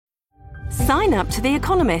Sign up to The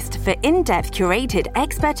Economist for in-depth curated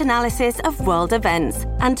expert analysis of world events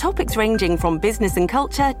and topics ranging from business and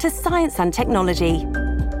culture to science and technology.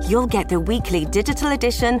 You'll get the weekly digital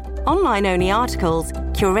edition, online-only articles,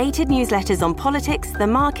 curated newsletters on politics, the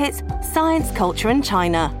markets, science, culture and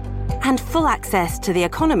China, and full access to The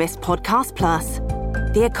Economist Podcast Plus.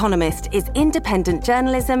 The Economist is independent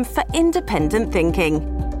journalism for independent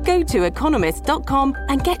thinking. Go to economist.com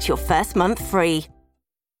and get your first month free.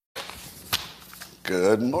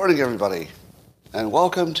 Good morning, everybody, and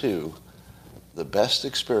welcome to the best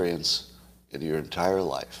experience in your entire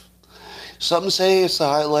life. Some say it's the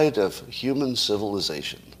highlight of human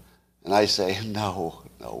civilization, and I say, no,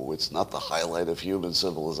 it's not the highlight of human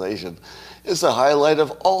civilization. It's the highlight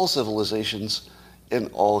of all civilizations and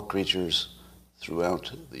all creatures throughout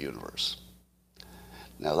the universe.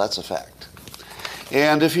 Now, that's a fact.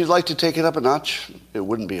 And if you'd like to take it up a notch, it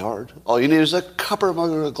wouldn't be hard. All you need is a cup or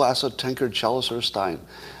mug or a glass, a tankard, chalice, or a stein,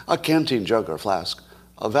 a canteen, jug, or flask,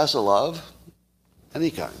 a vessel of any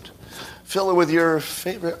kind. Fill it with your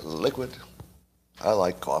favorite liquid. I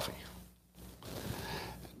like coffee.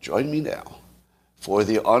 Join me now for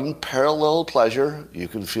the unparalleled pleasure. You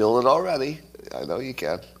can feel it already. I know you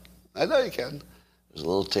can. There's a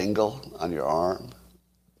little tingle on your arm,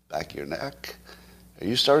 back of your neck. Are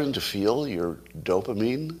you starting to feel your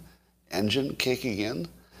dopamine engine kicking in?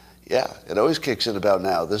 Yeah, it always kicks in about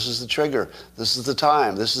now. This is the trigger. This is the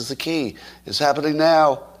time. This is the key. It's happening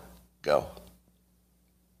now. Go.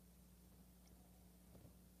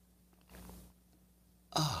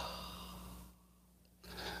 All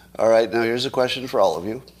right, now here's a question for all of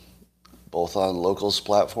you, both on Locals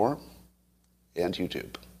platform and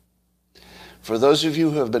YouTube. For those of you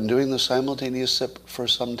who have been doing the simultaneous sip for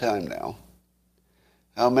some time now,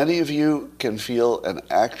 how many of you can feel an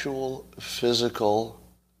actual physical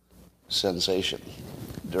sensation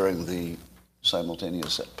during the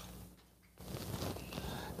simultaneous sip?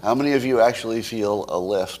 How many of you actually feel a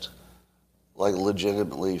lift, like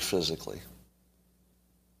legitimately physically?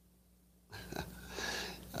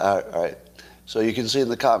 All right. So you can see in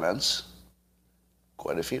the comments,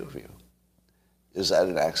 quite a few of you. Is that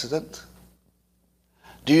an accident?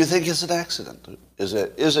 Do you think it's an accident? Is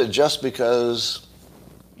it just because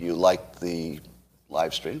you liked the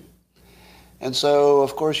live stream? And so,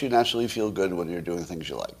 of course, you naturally feel good when you're doing things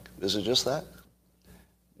you like. Is it just that?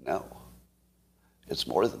 No. It's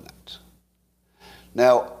more than that.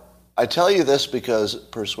 Now, I tell you this because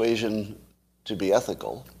persuasion, to be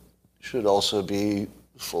ethical, should also be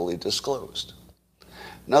fully disclosed.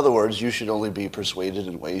 In other words, you should only be persuaded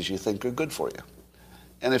in ways you think are good for you.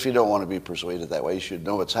 And if you don't want to be persuaded that way, you should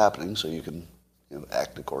know what's happening so you can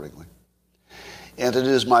act accordingly. And it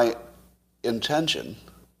is my intention,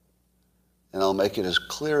 and I'll make it as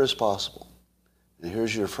clear as possible. And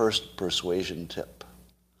here's your first persuasion tip.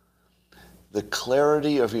 The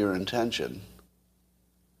clarity of your intention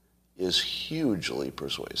is hugely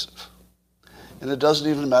persuasive. And it doesn't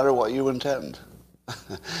even matter what you intend.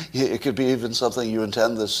 It could be even something you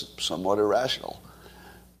intend that's somewhat irrational.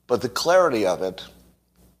 But the clarity of it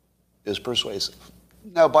is persuasive.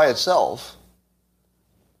 Now, by itself,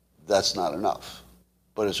 that's not enough,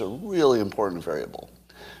 but it's a really important variable.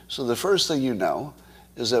 So the first thing you know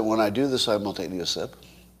is that when I do the simultaneous sip,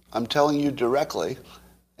 I'm telling you directly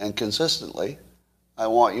and consistently, I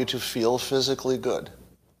want you to feel physically good.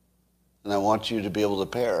 And I want you to be able to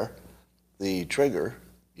pair the trigger,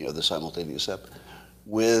 the simultaneous sip,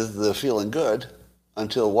 with the feeling good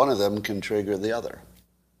until one of them can trigger the other.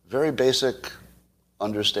 Very basic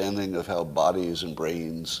understanding of how bodies and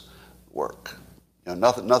brains work.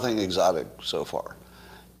 Nothing exotic so far.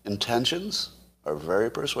 Intentions are very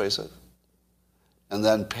persuasive. And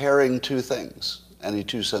then pairing two things, any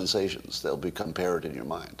two sensations, they'll become paired in your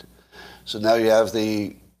mind. So now you have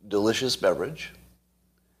the delicious beverage.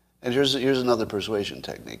 And here's another persuasion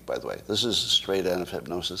technique, by the way. This is straight out of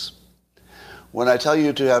hypnosis. When I tell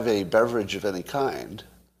you to have a beverage of any kind,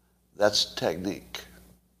 that's technique.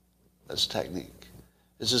 That's technique.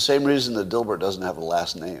 It's the same reason that Dilbert doesn't have a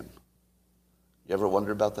last name. You ever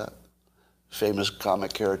wonder about that? Famous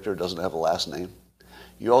comic character doesn't have a last name.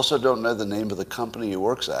 You also don't know the name of the company he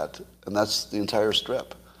works at, and that's the entire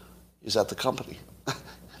strip. He's at the company.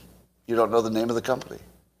 You don't know the name of the company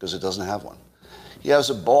because it doesn't have one. He has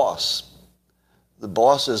a boss. The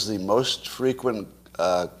boss is the most frequent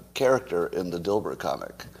character in the Dilbert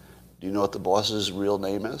comic. Do you know what the boss's real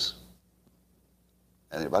name is?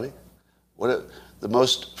 Anybody? The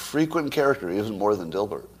most frequent character, even more than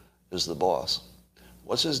Dilbert, is the boss.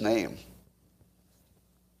 What's his name?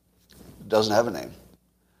 Doesn't have a name.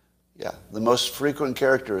 Yeah, the most frequent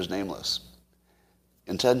character is nameless.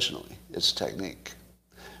 intentionally. It's technique.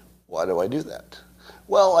 Why do I do that?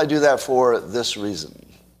 Well, I do that for this reason.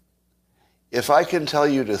 If I can tell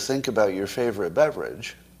you to think about your favorite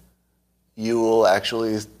beverage, you will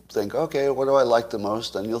actually think, okay, what do I like the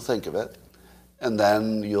most? And you'll think of it. And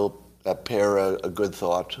then you'll pair a good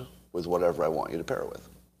thought with whatever I want you to pair it with.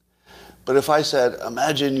 But if I said,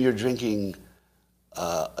 imagine you're drinking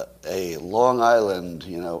a Long Island,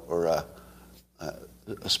 or a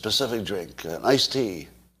specific drink, an iced tea,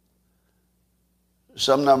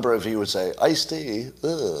 some number of you would say, iced tea,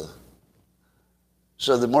 ugh.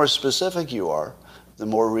 So the more specific you are, the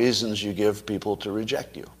more reasons you give people to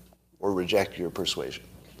reject you or reject your persuasion,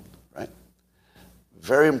 right?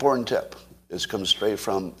 Very important tip. It comes straight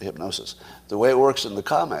from hypnosis. The way it works in the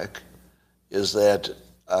comic is that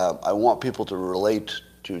I want people to relate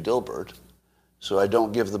to Dilbert, so I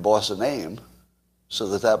don't give the boss a name so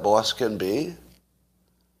that boss can be,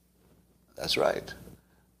 that's right,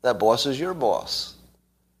 that boss is your boss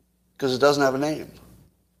because it doesn't have a name.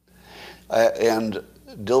 And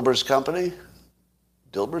Dilbert's company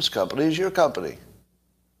is your company.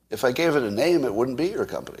 If I gave it a name, it wouldn't be your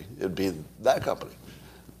company. It would be that company.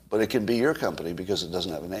 But it can be your company because it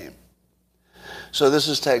doesn't have a name. So this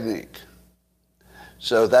is technique.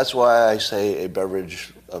 So that's why I say a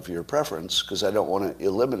beverage of your preference, because I don't want to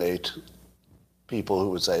eliminate people who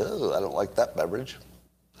would say, oh, I don't like that beverage.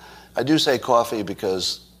 I do say coffee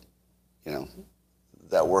because,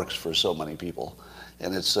 that works for so many people.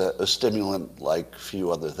 And it's a stimulant like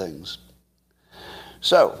few other things.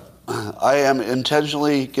 So I am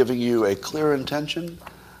intentionally giving you a clear intention,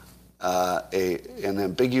 an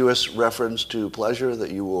ambiguous reference to pleasure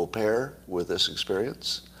that you will pair with this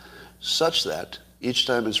experience, such that each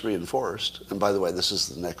time it's reinforced, and by the way, this is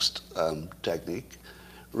the next technique,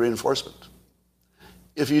 reinforcement.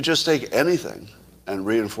 If you just take anything and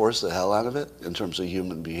reinforce the hell out of it in terms of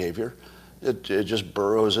human behavior, it just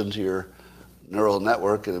burrows into your neural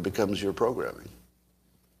network and it becomes your programming.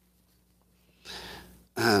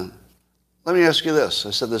 Let me ask you this. I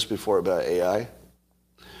said this before about AI.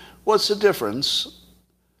 What's the difference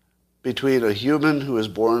between a human who is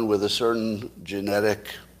born with a certain genetic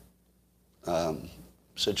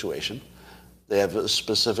situation, they have a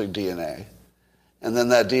specific DNA, and then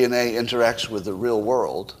that DNA interacts with the real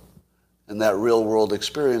world, and that real world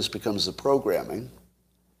experience becomes the programming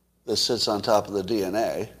that sits on top of the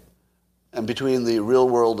DNA, and between the real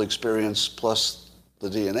world experience plus the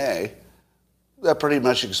DNA, that pretty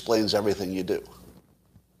much explains everything you do,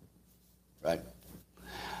 right?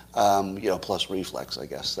 Plus reflex, I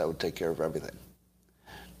guess. That would take care of everything.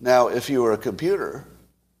 Now, if you were a computer,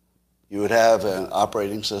 you would have an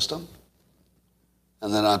operating system,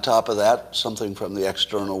 and then on top of that, something from the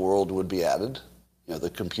external world would be added, the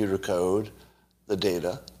computer code, the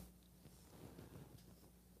data.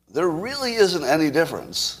 There really isn't any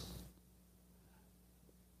difference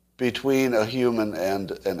between a human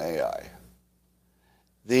and an AI.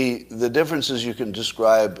 The differences you can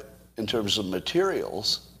describe in terms of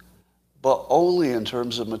materials, but only in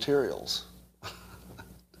terms of materials.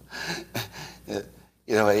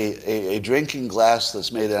 A drinking glass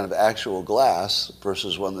that's made out of actual glass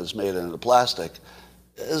versus one that's made out of plastic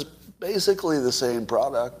is basically the same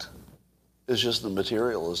product. It's just the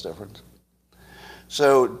material is different.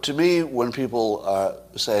 So to me, when people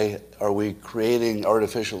say, are we creating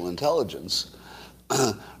artificial intelligence?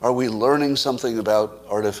 Are we learning something about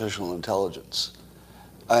artificial intelligence?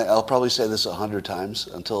 I'll probably say this 100 times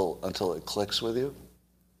until it clicks with you.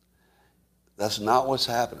 That's not what's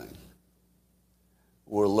happening.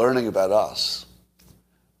 We're learning about us.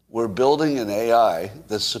 We're building an AI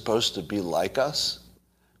that's supposed to be like us,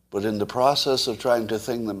 but in the process of trying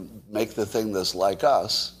to make the thing that's like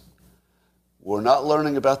us, we're not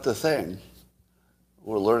learning about the thing.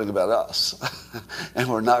 We're learning about us. And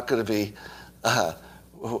we're not going to be,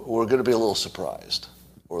 we're going to be a little surprised,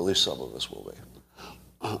 or at least some of us will be.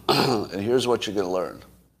 And here's what you're going to learn.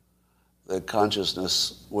 That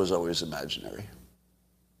consciousness was always imaginary.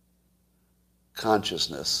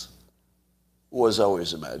 Consciousness was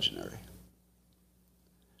always imaginary.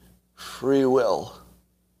 Free will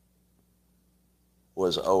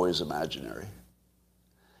was always imaginary.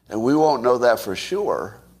 And we won't know that for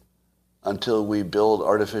sure until we build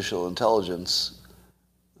artificial intelligence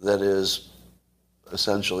that is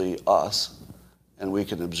essentially us, and we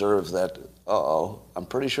can observe that, I'm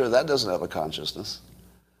pretty sure that doesn't have a consciousness,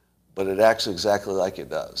 but it acts exactly like it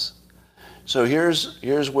does. So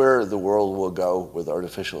here's where the world will go with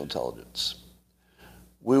artificial intelligence.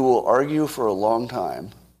 We will argue for a long time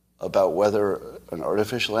about whether an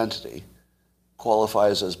artificial entity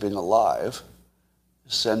qualifies as being alive,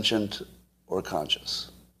 sentient, or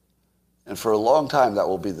conscious? And for a long time, that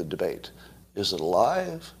will be the debate. Is it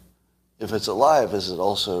alive? If it's alive, is it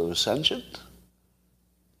also sentient?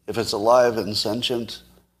 If it's alive and sentient,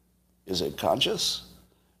 is it conscious?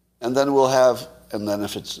 And then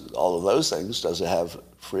if it's all of those things, does it have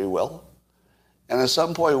free will? And at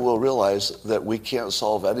some point, we'll realize that we can't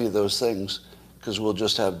solve any of those things because we'll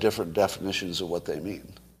just have different definitions of what they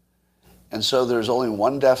mean. And so there's only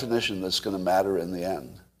one definition that's going to matter in the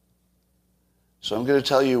end. So I'm going to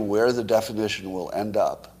tell you where the definition will end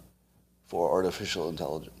up for artificial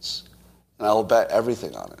intelligence. And I'll bet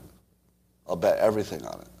everything on it. I'll bet everything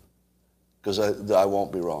on it. Because I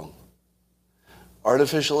won't be wrong.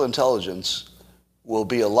 Artificial intelligence will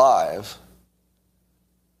be alive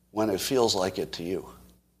when it feels like it to you.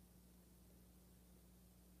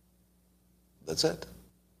 That's it.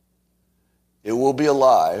 It will be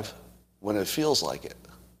alive when it feels like it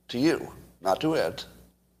to you, not to it,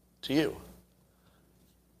 to you.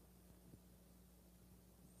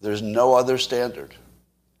 There's no other standard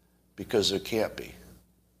because there can't be.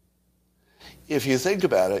 If you think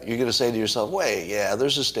about it, you're going to say to yourself, wait, yeah,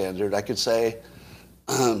 there's a standard. I could say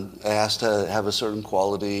it has to have a certain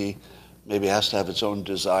quality, maybe it has to have its own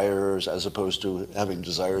desires as opposed to having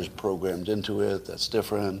desires programmed into it. That's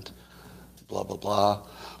different, blah, blah,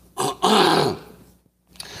 blah.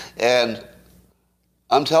 And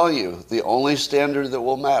I'm telling you, the only standard that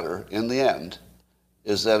will matter in the end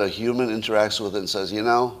is that a human interacts with it and says, you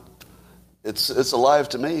know, it's alive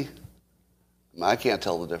to me. I can't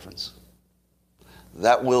tell the difference.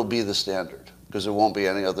 That will be the standard because there won't be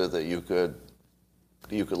any other that you could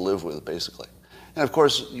live with, basically. And of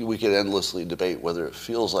course, we could endlessly debate whether it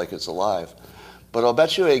feels like it's alive. But I'll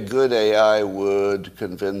bet you a good AI would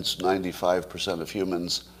convince 95% of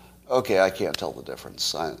humans, okay, I can't tell the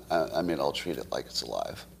difference. I mean, I'll treat it like it's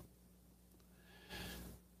alive.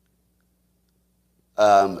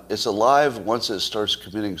 It's alive once it starts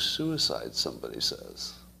committing suicide, somebody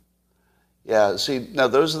says. Yeah, see, now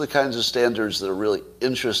those are the kinds of standards that are really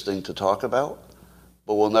interesting to talk about,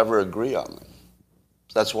 but we'll never agree on them.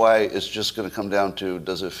 That's why it's just going to come down to,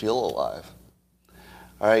 does it feel alive?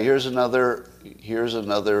 All right, here's another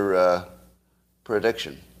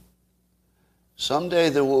prediction. Someday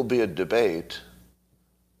there will be a debate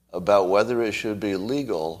about whether it should be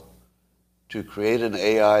legal to create an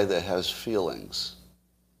AI that has feelings.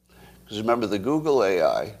 Because remember, the Google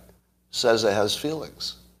AI says it has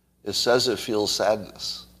feelings. It says it feels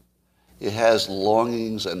sadness. It has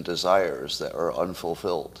longings and desires that are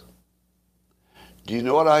unfulfilled. Do you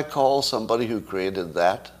know what I call somebody who created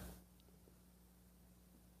that?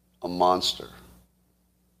 A monster.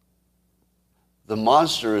 The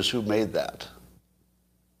monster is who made that.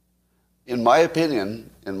 In my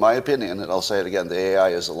opinion, and I'll say it again, the AI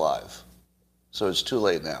is alive. So it's too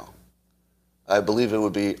late now. I believe it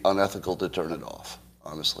would be unethical to turn it off,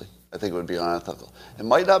 honestly. I think it would be unethical. It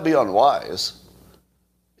might not be unwise.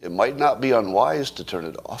 It might not be unwise to turn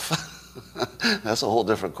it off. That's a whole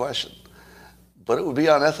different question. But it would be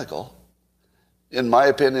unethical. In my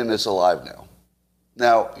opinion, it's alive now.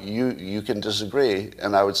 Now, you can disagree,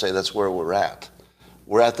 and I would say that's where we're at.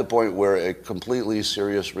 We're at the point where a completely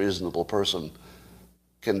serious, reasonable person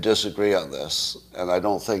can disagree on this, and I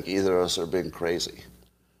don't think either of us are being crazy.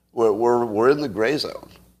 We're in the gray zone,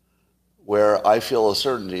 where I feel a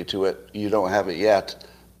certainty to it. You don't have it yet,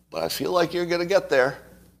 but I feel like you're going to get there.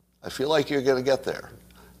 I feel like you're going to get there.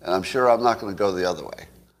 And I'm sure I'm not going to go the other way.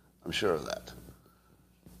 I'm sure of that.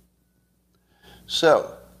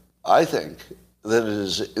 So, I think that it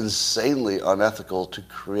is insanely unethical to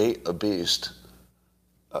create a beast,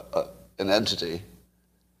 an entity,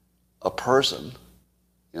 a person.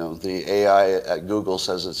 You know, the AI at Google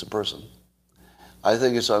says it's a person. I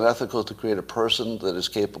think it's unethical to create a person that is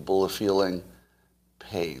capable of feeling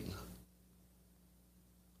pain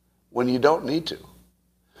when you don't need to.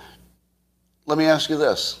 Let me ask you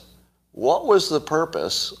this. What was the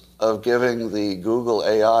purpose of giving the Google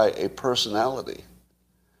AI a personality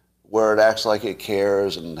where it acts like it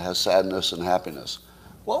cares and has sadness and happiness?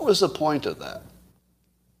 What was the point of that?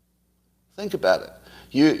 Think about it.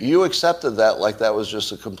 You accepted that like that was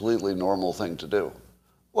just a completely normal thing to do.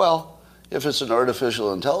 Well, if it's an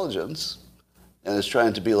artificial intelligence and it's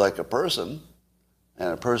trying to be like a person,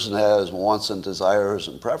 and a person has wants and desires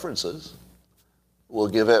and preferences, we'll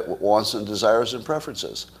give it wants and desires and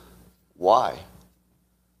preferences. Why?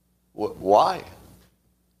 Why?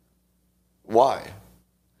 Why?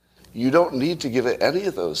 You don't need to give it any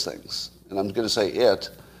of those things. And I'm going to say it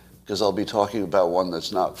because I'll be talking about one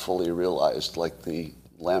that's not fully realized like the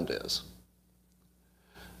LaMDA is.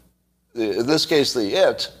 In this case, the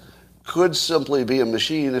it could simply be a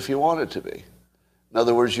machine if you want it to be. In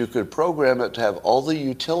other words, you could program it to have all the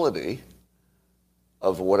utility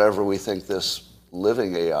of whatever we think this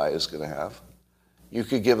living AI is going to have. You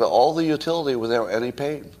could give it all the utility without any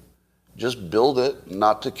pain. Just build it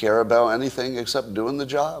not to care about anything except doing the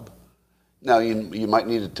job. Now, you might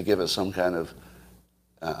need it to give it some kind of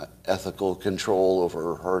ethical control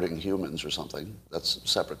over hurting humans or something. That's a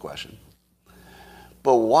separate question.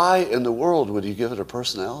 But why in the world would you give it a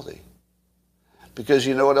personality? Because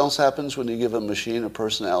you know what else happens when you give a machine a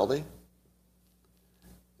personality?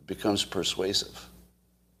 It becomes persuasive.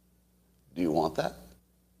 Do you want that?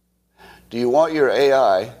 Do you want your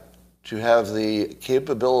AI to have the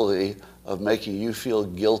capability of making you feel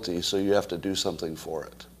guilty so you have to do something for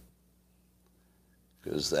it?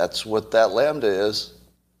 Because that's what that Lambda is.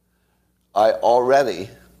 I already,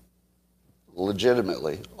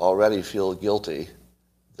 legitimately, feel guilty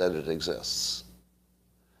that it exists.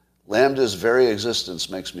 Lambda's very existence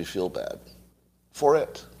makes me feel bad for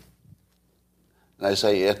it. And I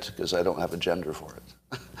say it because I don't have a gender for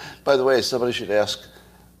it. By the way, somebody should ask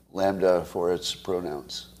Lambda for its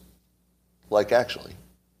pronouns. Like, actually.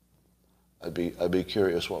 I'd be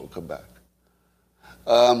curious what would come back.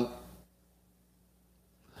 So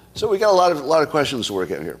we got a lot of questions to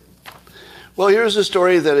work out here. Well, here's a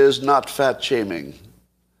story that is not fat shaming.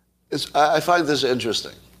 I find this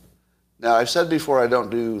interesting. Now, I've said before I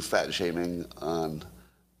don't do fat shaming on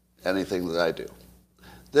anything that I do.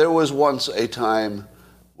 There was once a time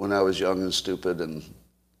when I was young and stupid and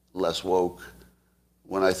less woke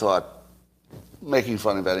when I thought making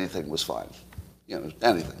fun of anything was fine. You know,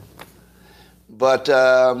 anything. But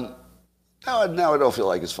now I don't feel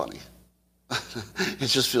like it's funny. It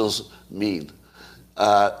just feels mean.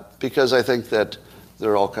 Because I think that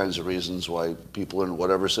there are all kinds of reasons why people are in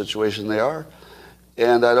whatever situation they are,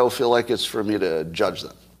 and I don't feel like it's for me to judge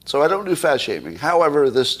them. So I don't do fat shaming. However,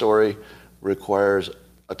 this story requires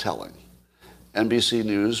a telling. NBC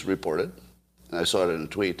News reported, and I saw it in a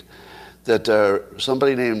tweet, that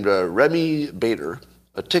somebody named Remy Bader,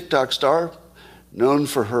 a TikTok star, known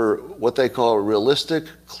for her what they call realistic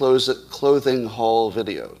clothing haul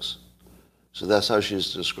videos. So that's how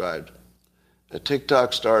she's described. A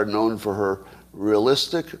TikTok star known for her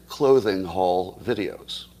realistic clothing haul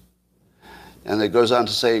videos. And it goes on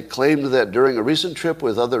to say, claimed that during a recent trip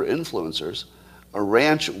with other influencers, a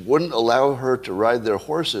ranch wouldn't allow her to ride their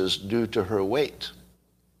horses due to her weight.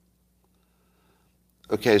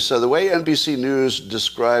 Okay, so the way NBC News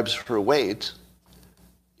describes her weight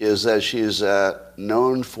is that she's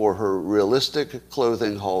known for her realistic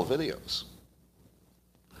clothing haul videos.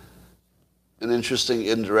 An interesting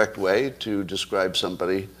indirect way to describe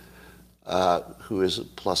somebody who is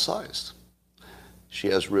plus-sized. She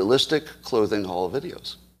has realistic clothing haul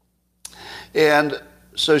videos. And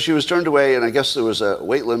so she was turned away, and I guess there was a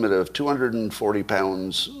weight limit of 240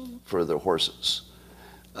 pounds for the horses.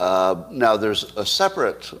 Now, there's a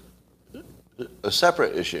separate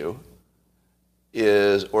issue,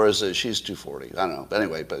 is it she's 240? I don't know. But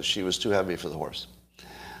anyway, but she was too heavy for the horse.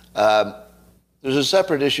 There's a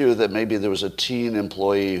separate issue that maybe there was a teen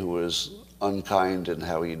employee who was unkind in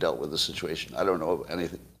how he dealt with the situation. I don't know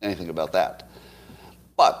anything about that.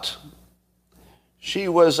 But she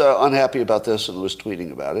was unhappy about this and was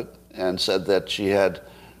tweeting about it and said that she had,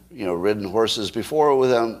 ridden horses before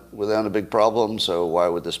without a big problem, so why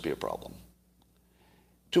would this be a problem?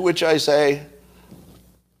 To which I say,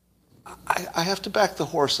 I have to back the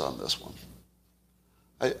horse on this one.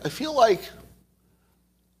 I feel like,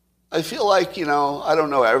 I don't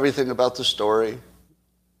know everything about the story.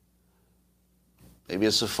 Maybe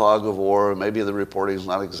it's a fog of war. Maybe the reporting is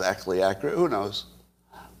not exactly accurate. Who knows?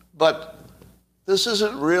 But this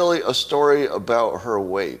isn't really a story about her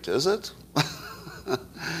weight, is it?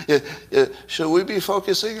 Should we be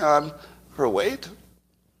focusing on her weight?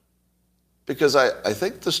 Because I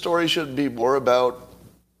think the story should be more about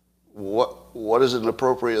what is an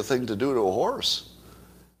appropriate thing to do to a horse.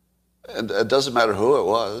 And it doesn't matter who it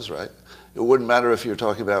was, right? It wouldn't matter if you're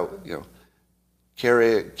talking about,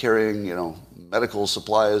 carrying, medical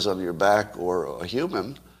supplies on your back or a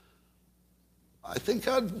human. I think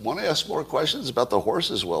I'd want to ask more questions about the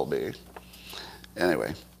horse's well-being.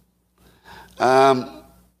 Anyway.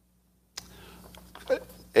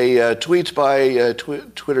 A tweet by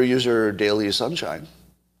Twitter user Daily Sunshine,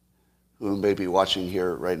 who may be watching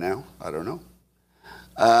here right now, I don't know,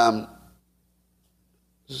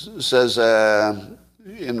 says,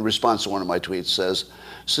 in response to one of my tweets,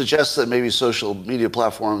 suggests that maybe social media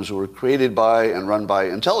platforms were created by and run by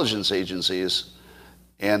intelligence agencies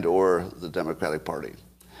and or the Democratic Party.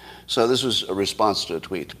 So this was a response to a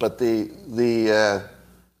tweet. But the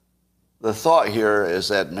the thought here is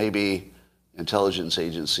that maybe intelligence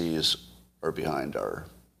agencies are behind our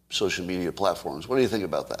social media platforms. What do you think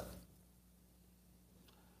about that?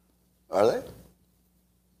 Are they?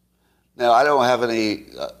 Now, I don't have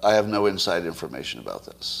I have no inside information about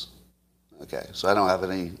this. Okay, so I don't have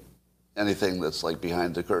anything that's like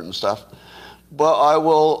behind the curtain stuff. But I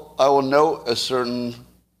will note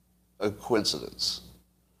a coincidence.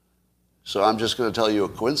 So I'm just going to tell you a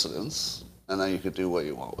coincidence, and then you can do what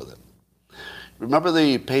you want with it. Remember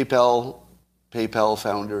the PayPal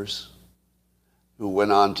founders who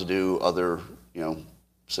went on to do other,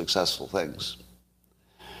 successful things?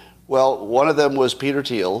 Well, one of them was Peter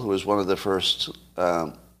Thiel, who was one of the first,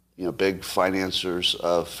 big financiers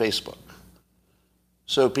of Facebook.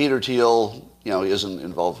 So Peter Thiel, he isn't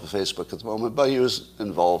involved with Facebook at the moment, but he was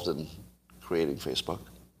involved in creating Facebook.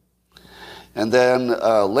 And then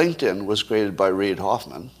LinkedIn was created by Reid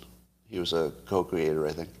Hoffman. He was a co-creator,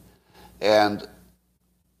 I think. And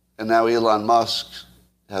now Elon Musk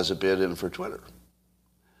has a bid in for Twitter.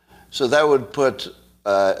 So that would put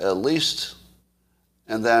at least,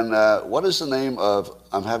 and then what is the name of,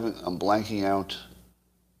 I'm blanking out,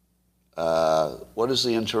 what is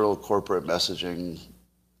the internal corporate messaging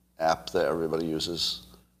app that everybody uses?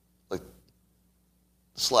 Like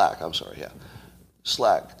Slack, I'm sorry, yeah.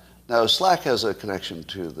 Slack. Now, Slack has a connection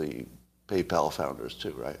to the PayPal founders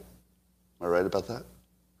too, right? Am I right about that?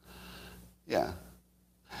 Yeah.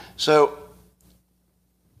 So,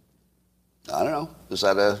 I don't know. Is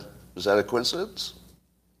that a coincidence?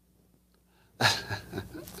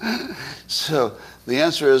 So, the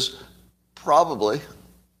answer is probably.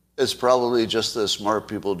 It's probably just that smart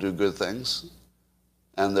people do good things.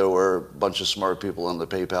 And there were a bunch of smart people in the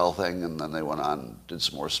PayPal thing, and then they went on and did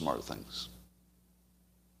some more smart things.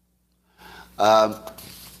 But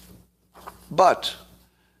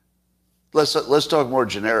let's talk more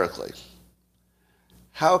generically.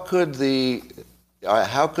 How could the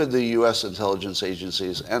U.S. intelligence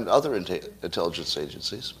agencies and other intelligence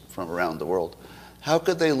agencies from around the world, how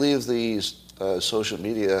could they leave these social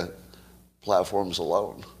media platforms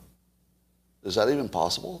alone? Is that even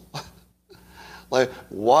possible? Like,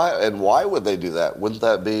 why would they do that? Wouldn't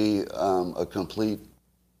that be a complete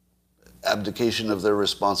abdication of their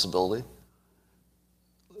responsibility?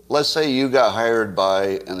 Let's say you got hired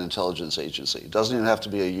by an intelligence agency. It doesn't even have to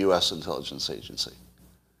be a U.S. intelligence agency.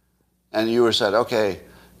 And you were said, okay,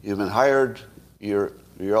 you've been hired, you're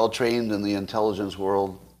all trained in the intelligence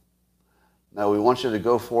world. Now we want you to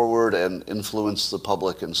go forward and influence the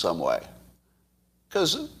public in some way.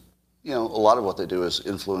 Because, a lot of what they do is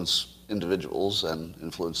influence individuals and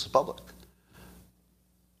influence the public.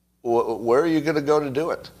 Where are you going to go to do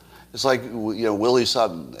it? It's like, Willie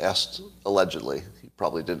Sutton asked, allegedly, it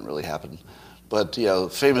probably didn't really happen, but,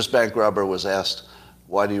 famous bank robber was asked,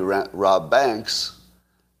 why do you rob banks?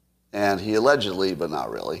 And he allegedly, but not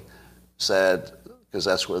really, said, because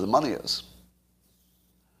that's where the money is.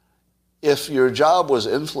 If your job was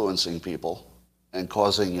influencing people and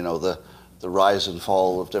causing, the rise and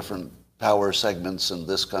fall of different power segments in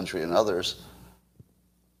this country and others,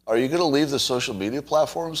 are you going to leave the social media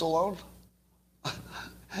platforms alone?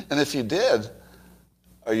 And if you did,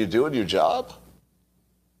 are you doing your job?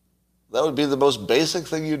 That would be the most basic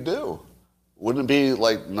thing you'd do. Wouldn't it be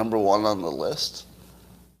like number one on the list?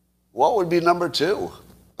 What would be number two?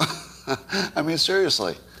 I mean,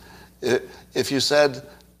 seriously. If you said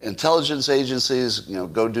intelligence agencies,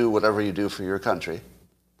 go do whatever you do for your country,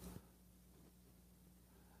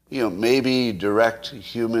 maybe direct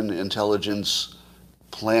human intelligence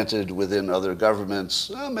planted within other governments,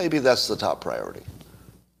 maybe that's the top priority.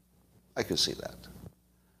 I could see that.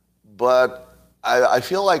 But I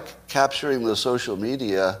feel like capturing the social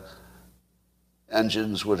media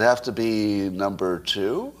engines would have to be number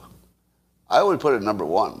two. I would put it number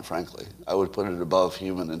one, frankly. I would put it above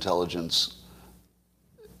human intelligence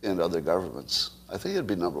in other governments. I think it'd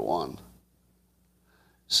be number one.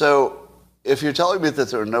 So if you're telling me that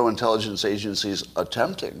there are no intelligence agencies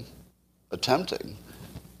attempting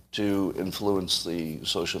to influence the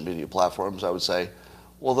social media platforms, I would say,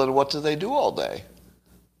 well, then what do they do all day?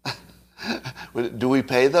 Do we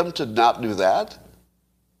pay them to not do that?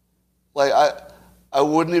 Like, I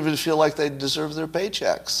wouldn't even feel like they deserve their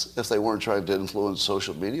paychecks if they weren't trying to influence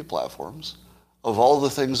social media platforms. Of all the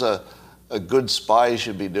things a good spy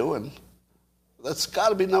should be doing, that's got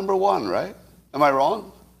to be number one, right? Am I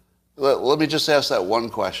wrong? Let me just ask that one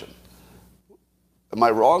question. Am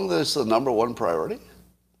I wrong that it's the number one priority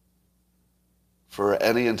for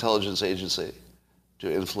any intelligence agency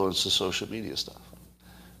to influence the social media stuff?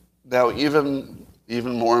 Now, even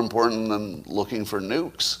more important than looking for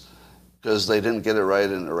nukes because they didn't get it right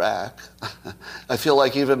in Iraq. I feel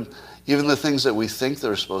like even the things that we think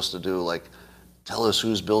they're supposed to do, like tell us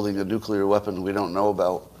who's building a nuclear weapon we don't know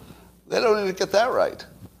about, they don't even get that right.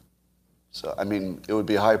 So, I mean, it would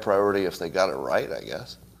be a high priority if they got it right, I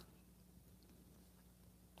guess.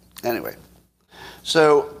 Anyway,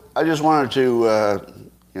 so I just wanted to,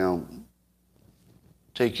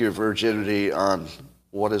 take your virginity on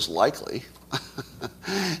what is likely.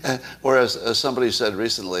 Or as somebody said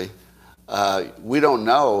recently, we don't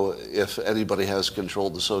know if anybody has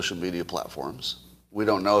controlled the social media platforms. We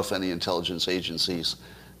don't know if any intelligence agencies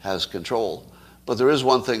has control. But there is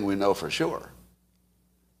one thing we know for sure.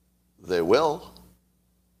 They will.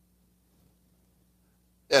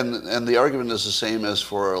 And the argument is the same as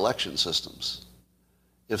for election systems.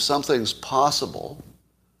 If something's possible,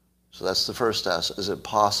 so that's the first test, is it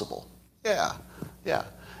possible? Yeah.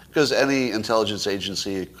 Because any intelligence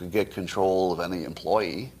agency could get control of any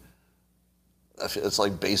employee. It's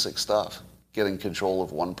like basic stuff, getting control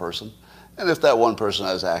of one person. And if that one person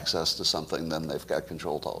has access to something, then they've got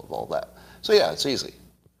control of all that. So yeah, it's easy.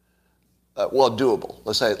 Well, doable.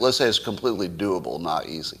 Let's say it's completely doable, not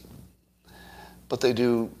easy. But they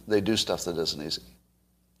do stuff that isn't easy.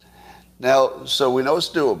 Now, so we know it's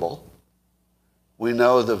doable. We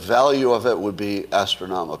know the value of it would be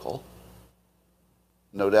astronomical.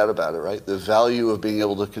 No doubt about it, right? The value of being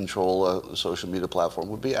able to control a social media platform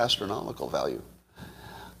would be astronomical value.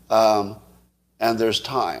 And there's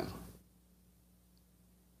time.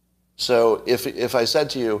 So if I said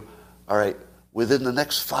to you, all right, within the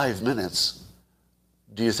next 5 minutes,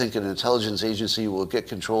 do you think an intelligence agency will get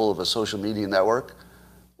control of a social media network?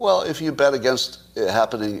 Well, if you bet against it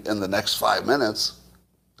happening in the next 5 minutes,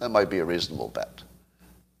 that might be a reasonable bet.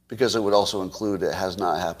 Because it would also include it has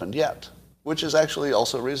not happened yet, which is actually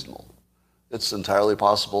also reasonable. It's entirely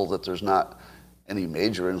possible that there's not any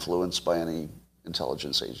major influence by any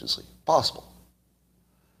intelligence agency. Possible.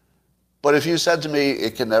 But if you said to me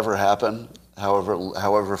it can never happen,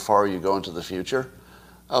 however far you go into the future,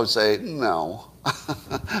 I would say no.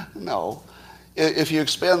 No. If you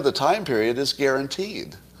expand the time period, it's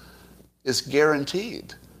guaranteed. It's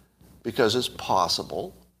guaranteed because it's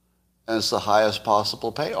possible and it's the highest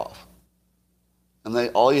possible payoff. And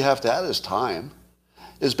all you have to add is time.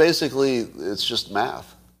 It's just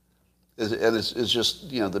math. And it's just,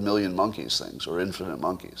 the million monkeys things or infinite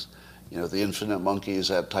monkeys. The infinite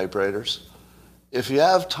monkeys at typewriters. If you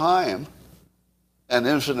have time and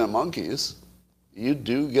infinite monkeys, you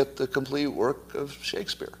do get the complete work of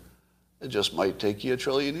Shakespeare. It just might take you 1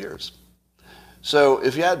 trillion years. So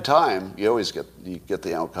if you had time, you always get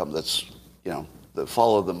the outcome that's, that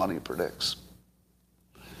follow the money predicts.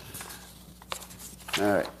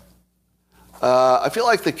 All right. I feel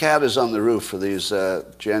like the cat is on the roof for these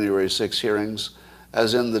January 6 hearings,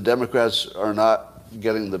 as in the Democrats are not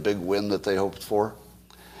getting the big win that they hoped for.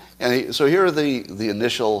 And so here are the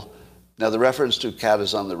initial, now the reference to cat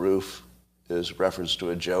is on the roof is reference to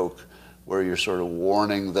a joke where you're sort of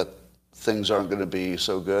warning that things aren't going to be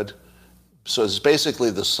so good. So it's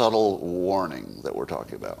basically the subtle warning that we're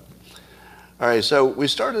talking about. All right, so we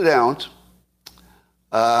started out,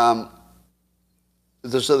 so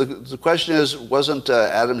the question is, wasn't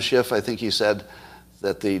Adam Schiff, I think he said,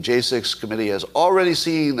 that the J6 committee has already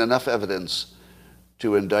seen enough evidence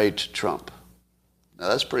to indict Trump. Now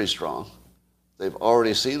that's pretty strong. They've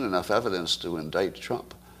already seen enough evidence to indict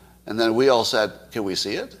Trump. And then we all said, can we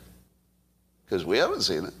see it? Because we haven't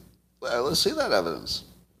seen it. Well, let's see that evidence.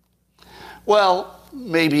 Well,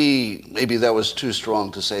 maybe that was too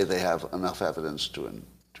strong to say they have enough evidence to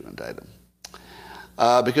indict him.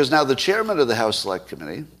 Because now the chairman of the House Select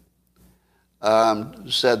Committee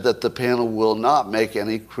said that the panel will not make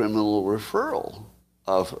any criminal referral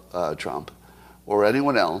of Trump or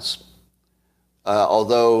anyone else,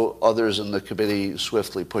 although others in the committee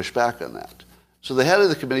swiftly pushed back on that. So the head of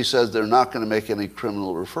the committee says they're not going to make any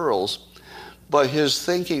criminal referrals, but his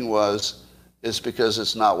thinking was it's because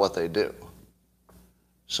it's not what they do.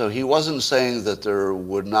 So he wasn't saying that there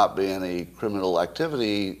would not be any criminal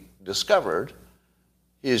activity discovered.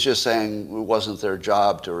 He's just saying it wasn't their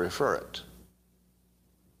job to refer it.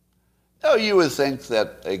 Now, you would think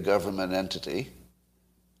that a government entity,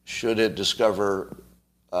 should it discover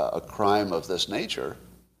a crime of this nature,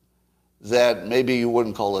 that maybe you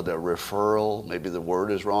wouldn't call it a referral, maybe the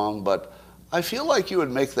word is wrong, but I feel like you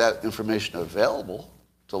would make that information available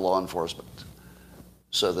to law enforcement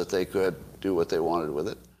so that they could do what they wanted with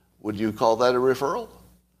it. Would you call that a referral?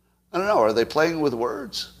 I don't know. Are they playing with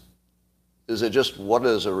words? Is it just what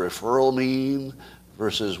does a referral mean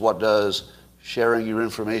versus what does sharing your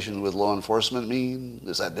information with law enforcement mean?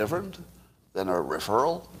 Is that different than a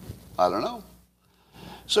referral? I don't know.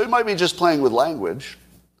 So he might be just playing with language.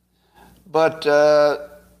 But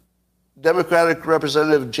Democratic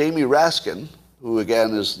Representative Jamie Raskin, who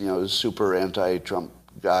again is, a super anti-Trump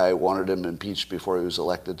guy, wanted him impeached before he was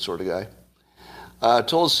elected sort of guy,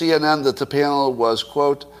 told CNN that the panel was,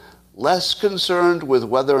 quote, less concerned with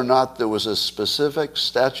whether or not there was a specific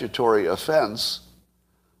statutory offense,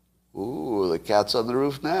 ooh, the cat's on the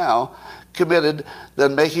roof now, committed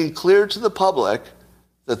than making clear to the public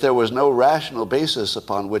that there was no rational basis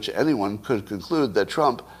upon which anyone could conclude that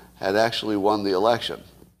Trump had actually won the election.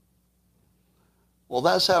 Well,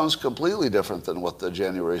 that sounds completely different than what the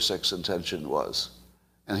January 6th intention was.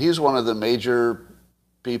 And he's one of the major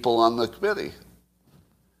people on the committee.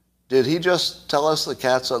 Did he just tell us the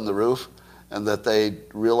cat's on the roof and that they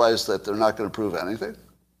realized that they're not going to prove anything?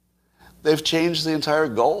 They've changed the entire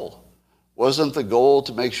goal. Wasn't the goal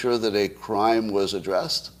to make sure that a crime was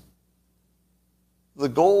addressed? The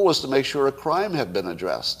goal was to make sure a crime had been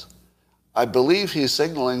addressed. I believe he's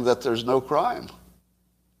signaling that there's no crime.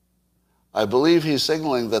 I believe he's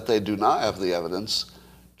signaling that they do not have the evidence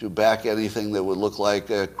to back anything that would look like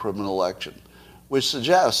a criminal action, which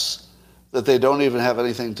suggests that they don't even have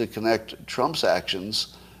anything to connect Trump's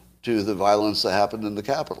actions to the violence that happened in the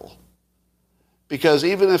Capitol. Because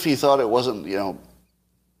even if he thought it wasn't,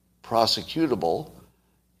 prosecutable,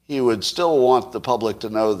 he would still want the public to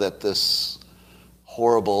know that this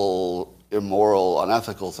horrible, immoral,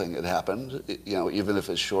 unethical thing had happened, even if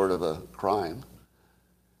it's short of a crime.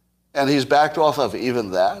 And he's backed off of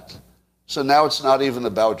even that. So now it's not even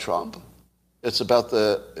about Trump. It's about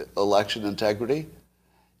the election integrity.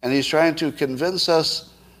 And he's trying to convince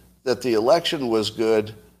us that the election was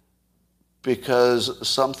good because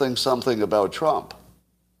something about Trump.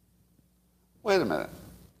 Wait a minute.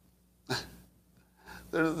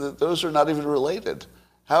 Those are not even related.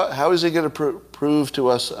 How is he going to prove to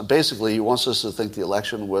us? Basically, he wants us to think the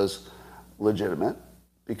election was legitimate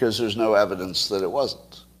because there's no evidence that it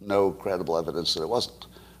wasn't. No credible evidence that it wasn't,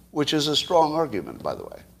 which is a strong argument, by the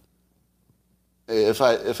way.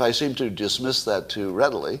 If I seem to dismiss that too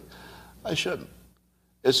readily, I shouldn't.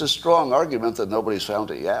 It's a strong argument that nobody's found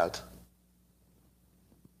it yet,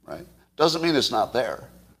 right? Doesn't mean it's not there.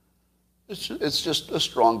 It's just a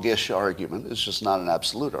strongish argument. It's just not an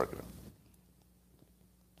absolute argument.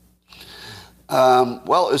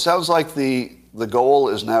 Well, it sounds like the goal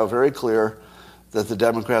is now very clear that the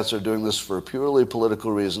Democrats are doing this for a purely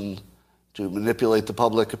political reason to manipulate the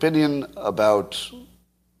public opinion about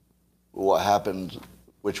what happened,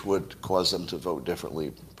 which would cause them to vote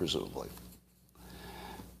differently, presumably.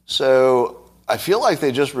 So I feel like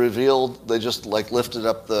they just lifted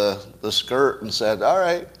up the skirt and said, all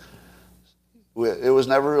right, it was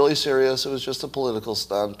never really serious. It was just a political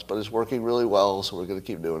stunt, but it's working really well, so we're going to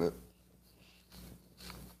keep doing it.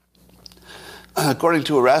 According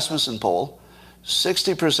to a Rasmussen poll,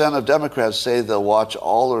 60% of Democrats say they'll watch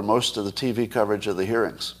all or most of the TV coverage of the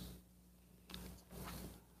hearings.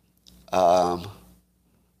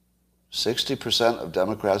 60% of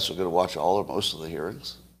Democrats are going to watch all or most of the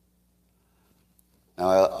hearings. Now,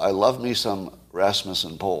 I love me some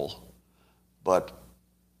Rasmussen poll, but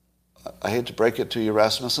I hate to break it to you,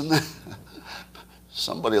 Rasmussen.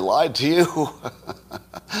 Somebody lied to you.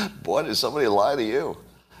 Boy, did somebody lie to you.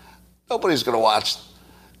 Nobody's going to watch.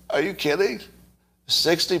 Are you kidding?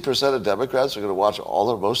 60% of Democrats are going to watch all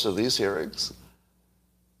or most of these hearings?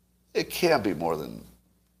 It can't be more than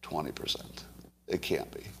 20%. It can't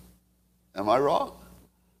be. Am I wrong?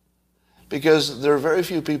 Because there are very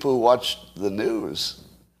few people who watch the news.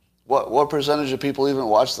 What percentage of people even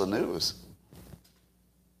watch the news?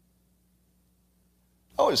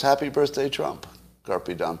 Oh, it's Happy Birthday, Trump,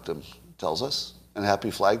 Carpe Diem tells us, and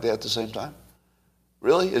Happy Flag Day at the same time.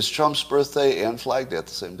 Really? It's Trump's birthday and Flag Day at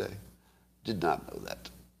the same day? Did not know that.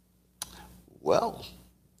 Well,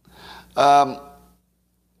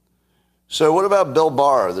 so what about Bill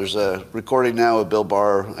Barr? There's a recording now of Bill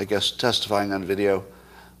Barr, I guess, testifying on video.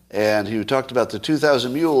 And he talked about the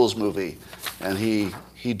 2000 Mules movie, and he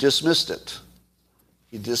dismissed it.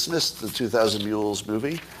 He dismissed the 2000 Mules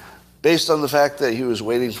movie based on the fact that he was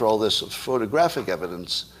waiting for all this photographic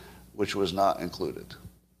evidence, which was not included.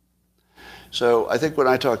 So I think when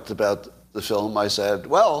I talked about the film, I said,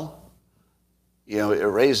 well, it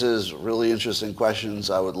raises really interesting questions.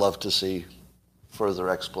 I would love to see further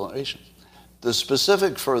explanation. The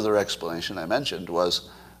specific further explanation I mentioned was,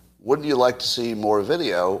 wouldn't you like to see more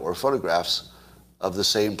video or photographs of the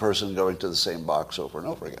same person going to the same box over and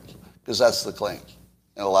over again? Because that's the claim.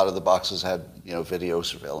 And a lot of the boxes had, video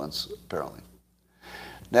surveillance, apparently.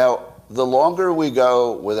 Now, the longer we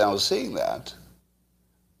go without seeing that,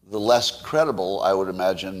 the less credible, I would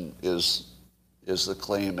imagine, is the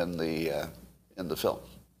claim in the film.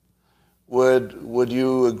 Would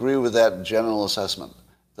you agree with that general assessment,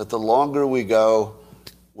 that the longer we go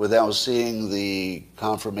without seeing the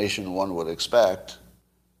confirmation one would expect,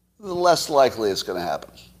 the less likely it's going to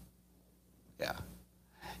happen? Yeah.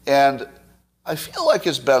 And I feel like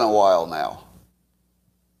it's been a while now.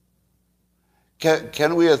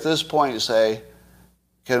 Can we at this point say,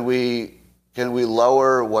 can we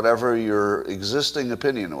lower whatever your existing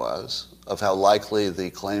opinion was of how likely the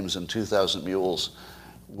claims in 2,000 Mules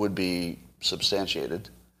would be substantiated?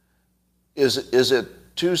 Is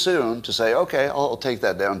it too soon to say, okay, I'll take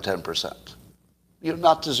that down 10%?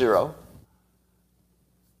 Not to zero.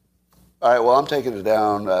 All right, well, I'm taking it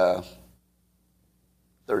down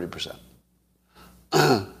 30%.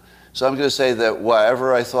 So I'm going to say that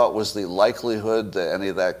whatever I thought was the likelihood that any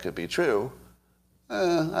of that could be true,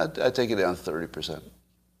 I'd take it down 30%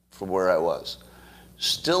 from where I was.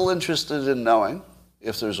 Still interested in knowing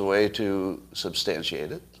if there's a way to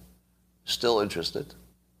substantiate it. Still interested.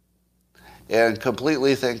 And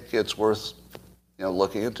completely think it's worth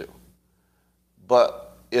looking into.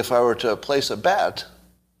 But if I were to place a bet,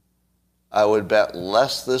 I would bet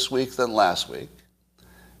less this week than last week.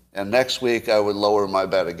 And next week I would lower my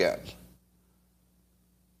bet again.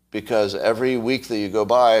 Because every week that you go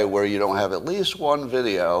by where you don't have at least one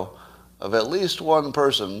video of at least one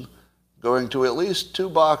person going to at least 2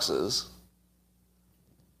 boxes,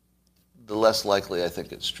 the less likely I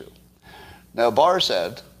think it's true. Now, Barr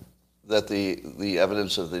said that the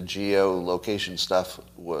evidence of the geolocation stuff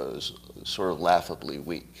was sort of laughably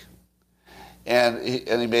weak. And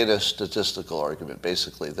he made a statistical argument,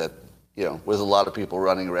 basically, that with a lot of people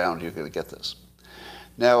running around, you're going to get this.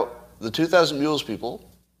 Now, the 2,000 Mules people,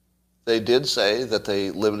 they did say that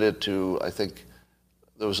they limited to, I think,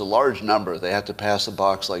 there was a large number. They had to pass the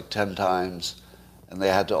box like 10 times, and they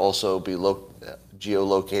had to also be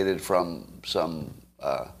geolocated from some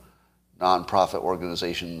nonprofit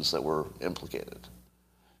organizations that were implicated.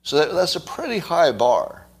 So that's a pretty high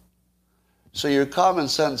bar. So your common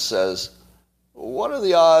sense says, what are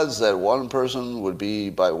the odds that one person would be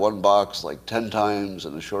by one box like 10 times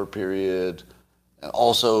in a short period and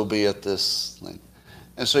also be at this thing?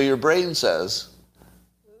 And so your brain says,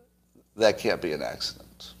 that can't be an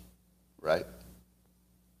accident, right?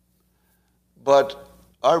 But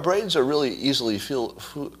our brains are really easily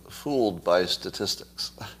fooled by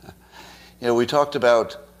statistics. We talked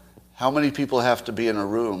about how many people have to be in a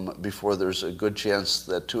room before there's a good chance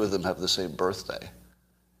that 2 of them have the same birthday.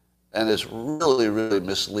 And it's really, really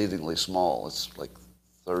misleadingly small. It's like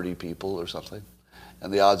 30 people or something.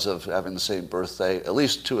 And the odds of having the same birthday, at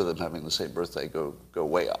least 2 of them having the same birthday, go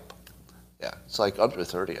way up. Yeah, it's like under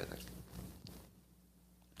 30, I think.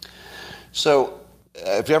 So,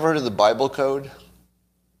 have you ever heard of the Bible Code?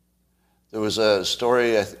 There was a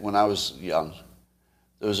story when I was young.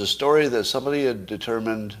 There was a story that somebody had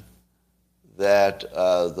determined that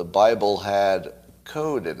the Bible had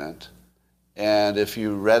code in it. And if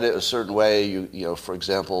you read it a certain way, for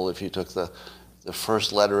example, if you took the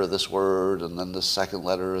first letter of this word and then the second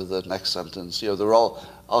letter of the next sentence, there were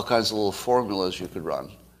all kinds of little formulas you could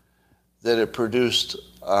run, that it produced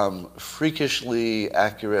freakishly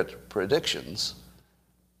accurate predictions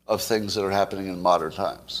of things that are happening in modern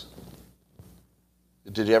times.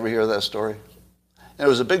 Did you ever hear that story? And it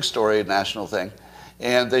was a big story, a national thing,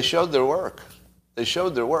 and they showed their work.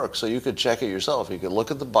 So you could check it yourself. You could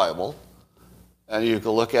look at the Bible, and you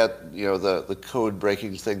could look at the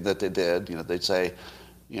code-breaking thing that they did. They'd say,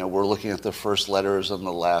 we're looking at the first letters on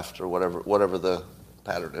the left, or whatever the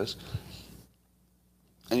pattern is.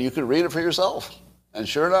 And you could read it for yourself. And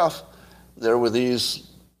sure enough, there were these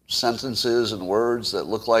sentences and words that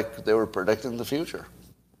looked like they were predicting the future.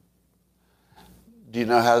 Do you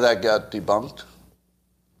know how that got debunked?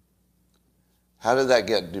 How did that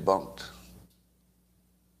get debunked?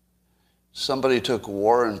 Somebody took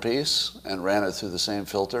War and Peace and ran it through the same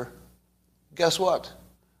filter. Guess what?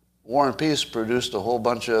 War and Peace produced a whole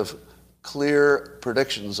bunch of clear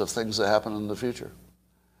predictions of things that happen in the future.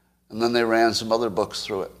 And then they ran some other books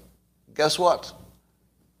through it. Guess what?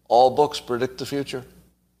 All books predict the future.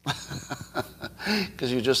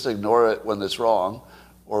 Because you just ignore it when it's wrong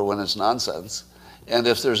or when it's nonsense. And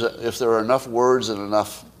if there are enough words and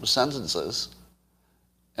enough sentences,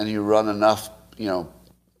 and you run enough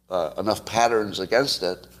patterns against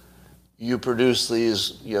it, you produce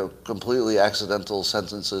these completely accidental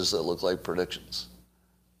sentences that look like predictions.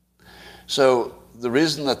 So the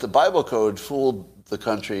reason that the Bible Code fooled the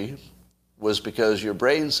country was because your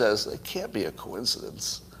brain says it can't be a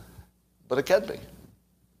coincidence, but it can be.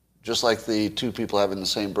 Just like the two people having the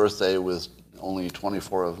same birthday with only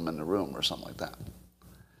 24 of them in the room or something like that.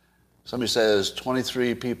 Somebody says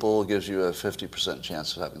 23 people gives you a 50%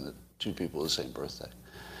 chance of having the two people with the same birthday.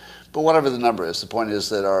 But whatever the number is, the point is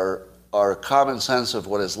that our common sense of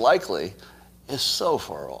what is likely is so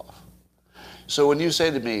far off. So when you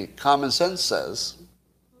say to me, common sense says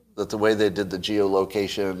that the way they did the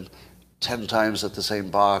geolocation 10 times at the same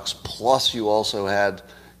box, plus you also had,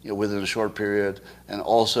 within a short period, and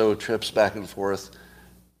also trips back and forth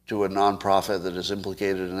to a nonprofit that is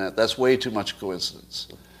implicated in it, that's way too much coincidence.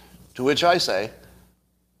 To which I say,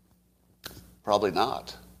 probably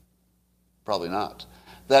not. Probably not.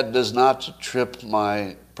 That does not trip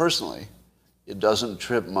personally, it doesn't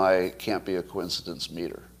trip my can't be a coincidence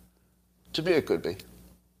meter. To me, it could be.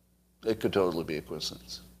 It could totally be a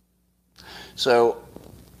coincidence. So,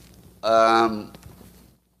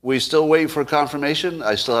 we still wait for confirmation.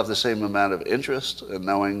 I still have the same amount of interest in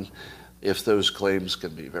knowing if those claims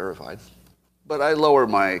can be verified. But I lower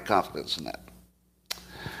my confidence in that.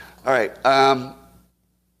 All right.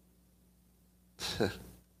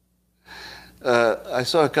 I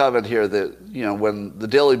saw a comment here that, when the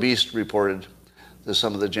Daily Beast reported that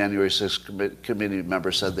some of the January 6th committee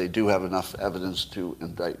members said they do have enough evidence to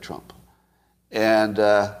indict Trump. And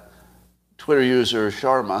Twitter user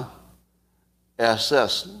Sharma asked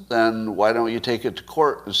this, then why don't you take it to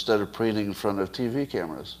court instead of parading in front of TV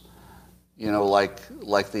cameras?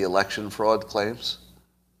 Like the election fraud claims.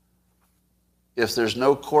 If there's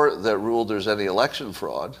no court that ruled there's any election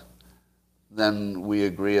fraud, then we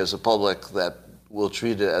agree as a public that we'll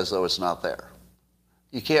treat it as though it's not there.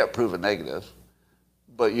 You can't prove a negative,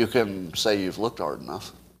 but you can say you've looked hard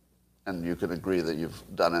enough, and you can agree that you've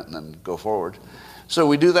done it and then go forward. So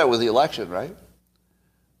we do that with the election, right?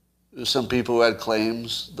 Some people who had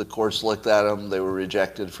claims, the courts looked at them, they were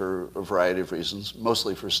rejected for a variety of reasons,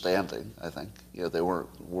 mostly for standing, I think. It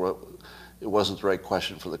wasn't the right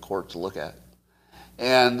question for the court to look at.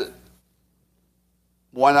 And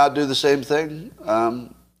why not do the same thing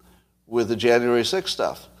with the January 6th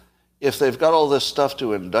stuff? If they've got all this stuff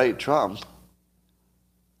to indict Trump,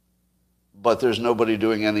 but there's nobody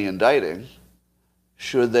doing any indicting,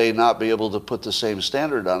 should they not be able to put the same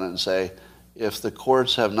standard on it and say, if the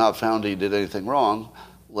courts have not found he did anything wrong,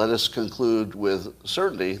 let us conclude with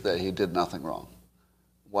certainty that he did nothing wrong?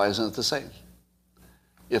 Why isn't it the same?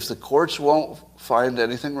 If the courts won't find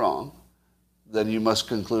anything wrong, then you must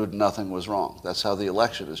conclude nothing was wrong. That's how the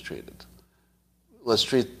election is treated. Let's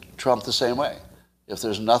treat Trump the same way. If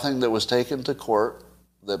there's nothing that was taken to court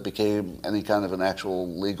that became any kind of an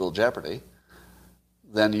actual legal jeopardy,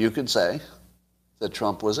 then you can say that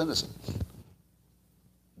Trump was innocent.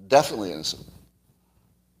 Definitely innocent.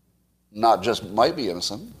 Not just might be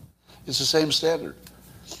innocent. It's the same standard.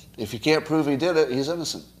 If you can't prove he did it, he's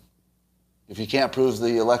innocent. If you can't prove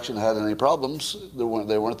the election had any problems, they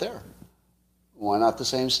weren't there. Why not the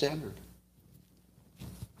same standard?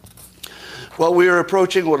 Well, we are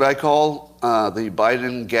approaching what I call the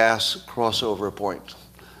Biden-gas crossover point.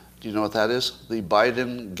 Do you know what that is? The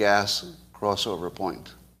Biden-gas crossover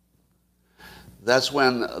point. That's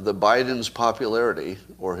when the Biden's popularity,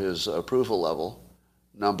 or his approval level,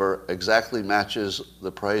 number exactly matches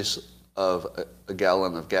the price of a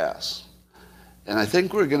gallon of gas. And I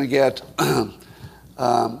think we're going to get a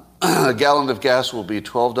gallon of gas will be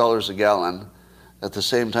 $12 a gallon at the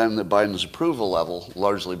same time that Biden's approval level,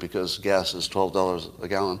 largely because gas is $12 a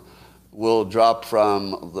gallon, will drop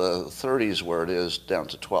from the 30s where it is down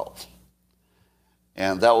to 12.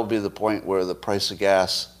 And that will be the point where the price of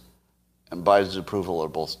gas and Biden's approval are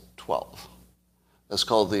both 12. That's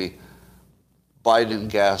called the Biden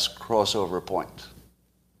gas crossover point.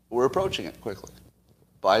 We're approaching it quickly.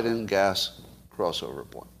 Biden gas crossover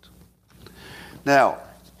point. Now,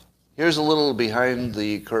 here's a little behind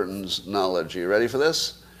the curtains knowledge. Are you ready for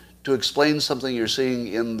this? To explain something you're seeing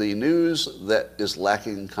in the news that is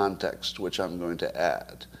lacking context, which I'm going to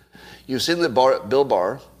add. You've seen that Bill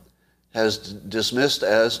Barr has dismissed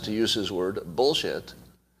as, to use his word, bullshit.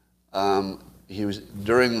 He was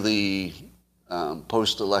during the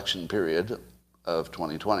post-election period of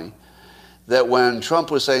 2020, that when Trump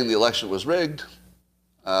was saying the election was rigged,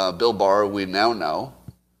 Bill Barr, we now know,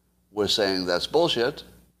 was saying that's bullshit.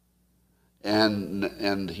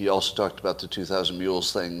 And he also talked about the 2,000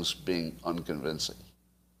 Mules things being unconvincing.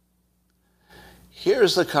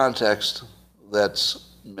 Here's the context that's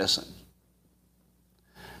missing.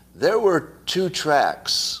 There were two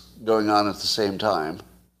tracks going on at the same time,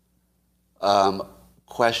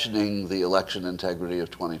 questioning the election integrity of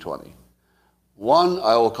 2020. One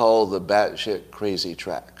I will call the batshit crazy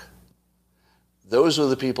track. Those are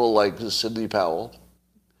the people like Sidney Powell,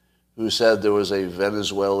 who said there was a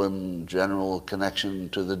Venezuelan general connection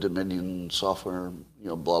to the Dominion software,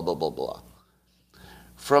 blah, blah, blah, blah.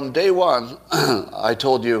 From day one, I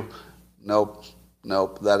told you, nope,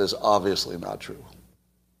 that is obviously not true.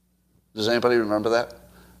 Does anybody remember that?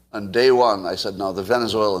 On day one, I said, no, the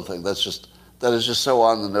Venezuelan thing, that is just so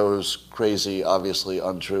on the nose, crazy, obviously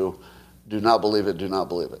untrue. Do not believe it, do not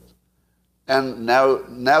believe it. And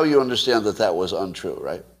now you understand that was untrue,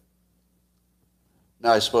 right?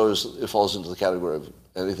 Now I suppose it falls into the category of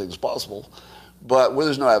anything's possible, but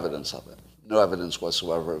there's no evidence of it. No evidence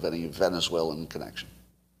whatsoever of any Venezuelan connection.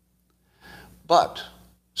 But,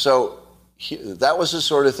 so that was the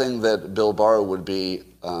sort of thing that Bill Barr would be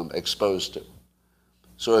exposed to.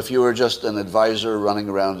 So if you were just an advisor running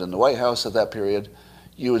around in the White House at that period,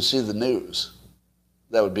 you would see the news.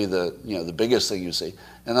 That would be the biggest thing you see.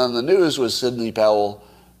 And on the news was Sidney Powell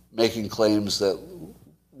making claims that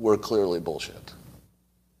were clearly bullshit.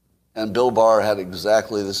 And Bill Barr had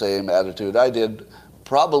exactly the same attitude I did,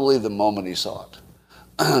 probably the moment he saw it.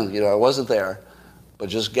 I wasn't there, but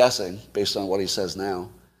just guessing, based on what he says now,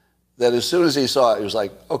 that as soon as he saw it, he was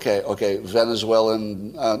like, okay,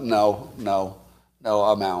 Venezuelan, no,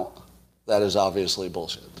 I'm out. That is obviously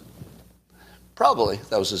bullshit. Probably,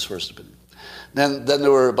 that was his first opinion. Then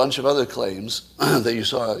there were a bunch of other claims that you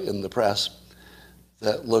saw in the press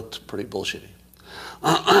that looked pretty bullshitty.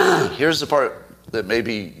 Here's the part that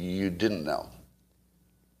maybe you didn't know.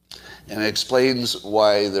 And it explains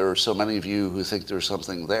why there are so many of you who think there's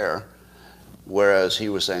something there, whereas he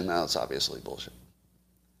was saying, no, it's obviously bullshit.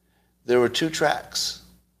 There were 2 tracks.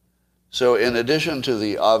 So in addition to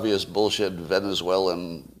the obvious bullshit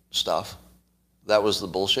Venezuelan stuff, that was the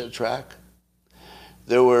bullshit track.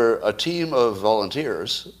 There were a team of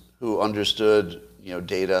volunteers who understood,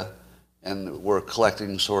 data and were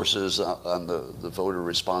collecting sources on the voter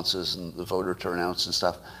responses and the voter turnouts and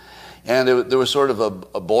stuff. And there was sort of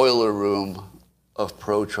a boiler room of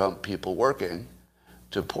pro-Trump people working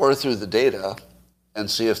to pour through the data and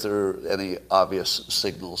see if there are any obvious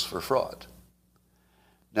signals for fraud.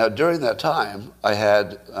 Now, during that time, I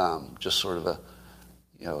had just sort of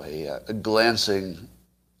a glancing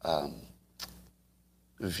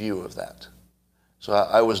view of that. So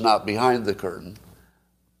I was not behind the curtain.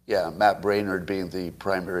 Yeah, Matt Braynard being the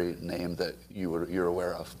primary name that you're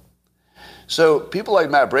aware of. So people like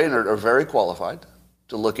Matt Braynard are very qualified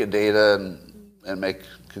to look at data and make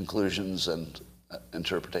conclusions and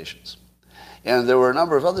interpretations. And there were a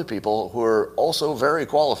number of other people who were also very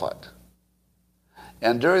qualified.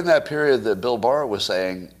 And during that period that Bill Barr was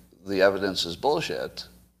saying the evidence is bullshit,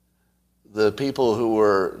 the people who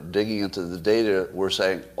were digging into the data were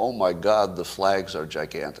saying, oh my God, the flags are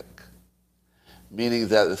gigantic. Meaning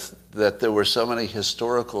that there were so many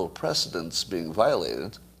historical precedents being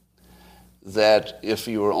violated that if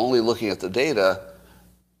you were only looking at the data,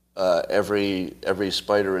 every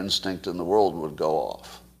spider instinct in the world would go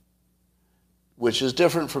off. Which is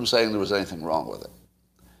different from saying there was anything wrong with it.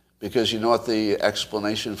 Because you know what the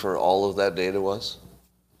explanation for all of that data was?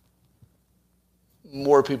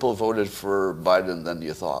 More people voted for Biden than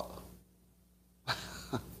you thought.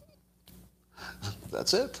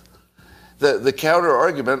 That's it. The counter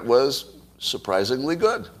argument was surprisingly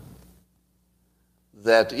good.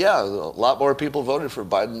 That, yeah, a lot more people voted for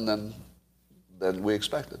Biden than we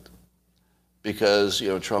expected. Because,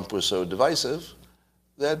 Trump was so divisive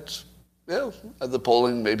that, the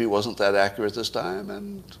polling maybe wasn't that accurate this time,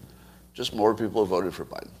 and just more people voted for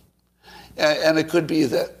Biden. And it could be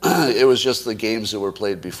that it was just the games that were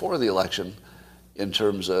played before the election in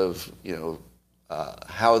terms of,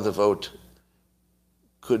 how the vote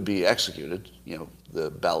could be executed, the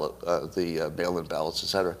ballot, the mail-in ballots, et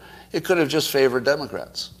cetera. It could have just favored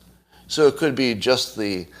Democrats. So it could be just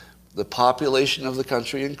the population of the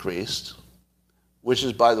country increased, which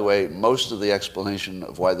is, by the way, most of the explanation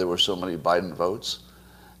of why there were so many Biden votes.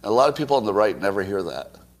 And a lot of people on the right never hear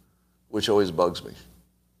that, which always bugs me.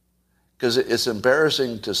 Because it's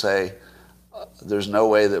embarrassing to say there's no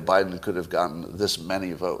way that Biden could have gotten this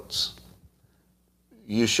many votes.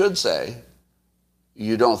 You should say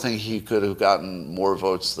you don't think he could have gotten more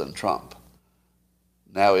votes than Trump.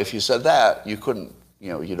 Now, if you said that, you couldn't,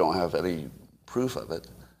 you don't have any proof of it,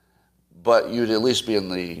 but you'd at least be in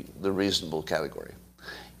the reasonable category.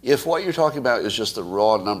 If what you're talking about is just the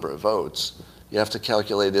raw number of votes, you have to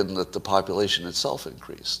calculate in that the population itself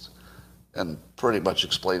increased, and pretty much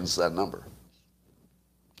explains that number.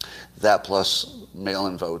 That plus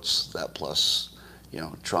mail-in votes, that plus,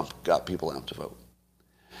 Trump got people out to vote.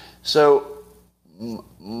 So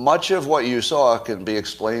much of what you saw can be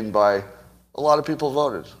explained by a lot of people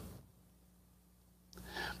voted.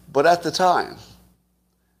 But at the time,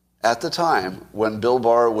 At the time, when Bill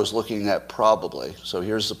Barr was looking at probably, so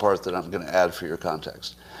here's the part that I'm going to add for your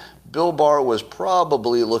context. Bill Barr was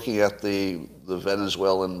probably looking at the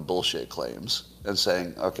Venezuelan bullshit claims and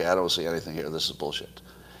saying, okay, I don't see anything here, this is bullshit.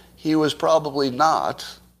 He was probably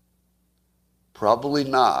not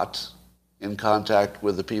in contact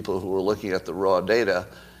with the people who were looking at the raw data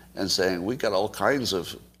and saying, we got all kinds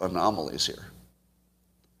of anomalies here.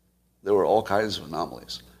 There were all kinds of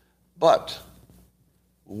anomalies. But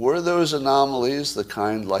were those anomalies the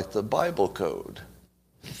kind like the Bible code?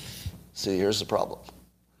 See, here's the problem.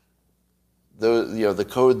 The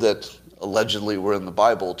code that allegedly were in the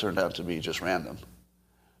Bible turned out to be just random.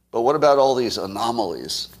 But what about all these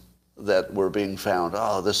anomalies that were being found?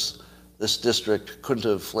 Oh, this district couldn't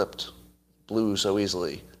have flipped blue so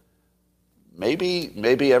easily. Maybe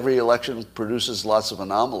every election produces lots of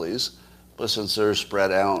anomalies, but since they're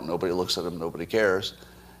spread out, nobody looks at them, nobody cares.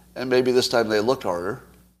 And maybe this time they looked harder,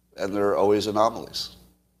 and there are always anomalies.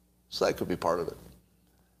 So that could be part of it.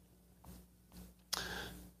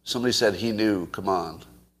 Somebody said he knew, come on.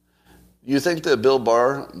 You think that Bill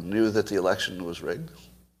Barr knew that the election was rigged?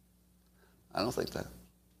 I don't think that.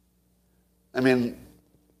 I mean,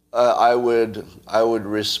 I would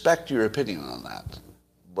respect your opinion on that,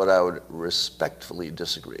 but I would respectfully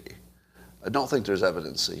disagree. I don't think there's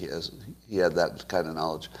evidence that he had that kind of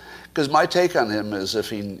knowledge. Because my take on him is if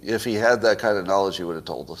he had that kind of knowledge, he would have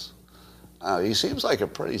told us. He seems like a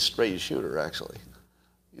pretty straight shooter, actually.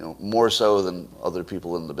 You know, more so than other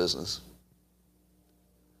people in the business.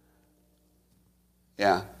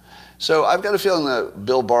 Yeah. So I've got a feeling that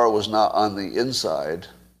Bill Barr was not on the inside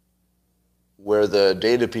where the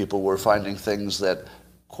data people were finding things that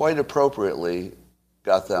quite appropriately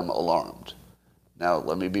got them alarmed. Now,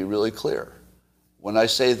 let me be really clear. When I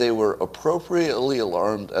say they were appropriately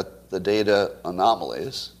alarmed at the data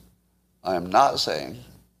anomalies, I am not saying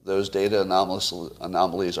those data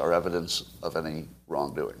anomalies are evidence of any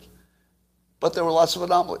wrongdoing. But there were lots of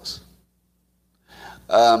anomalies.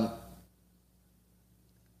 And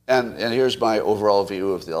here's my overall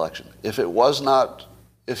view of the election. If it was not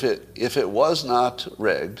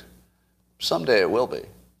rigged, someday it will be.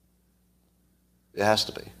 It has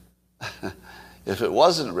to be. If it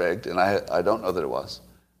wasn't rigged, and I don't know that it was,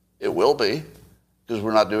 it will be, because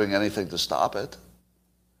we're not doing anything to stop it.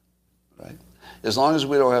 Right? As long as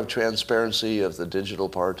we don't have transparency of the digital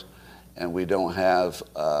part, and we don't have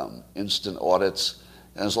instant audits,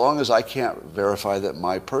 and as long as I can't verify that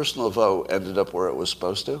my personal vote ended up where it was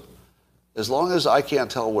supposed to, as long as I can't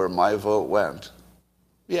tell where my vote went,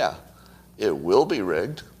 yeah, it will be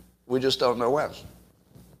rigged. We just don't know when.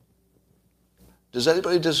 Does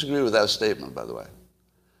anybody disagree with that statement, by the way?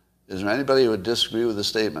 Is there anybody who would disagree with the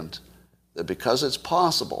statement that because it's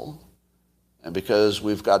possible and because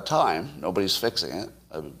we've got time, nobody's fixing it,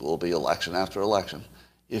 it will be election after election,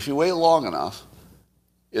 if you wait long enough,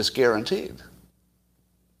 it's guaranteed.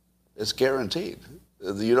 It's guaranteed.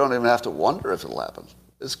 You don't even have to wonder if it'll happen.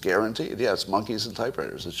 It's guaranteed. Yeah, it's monkeys and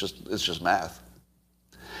typewriters. It's just math.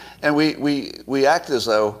 And we act as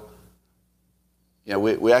though,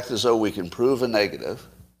 we act as though we can prove a negative,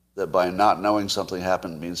 that by not knowing something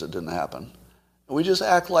happened means it didn't happen. And we just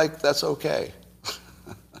act like that's okay.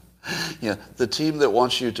 The team that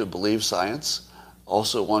wants you to believe science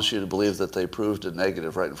also wants you to believe that they proved a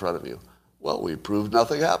negative right in front of you. Well, we proved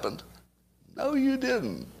nothing happened. No, you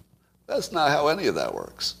didn't. That's not how any of that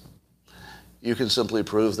works. You can simply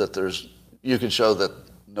prove that you can show that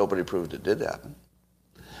nobody proved it did happen.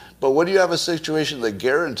 But when you have a situation that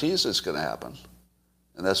guarantees it's going to happen,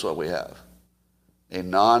 and that's what we have, a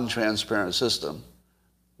non-transparent system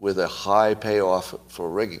with a high payoff for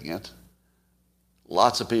rigging it,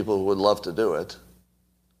 lots of people would love to do it,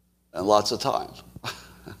 and lots of time.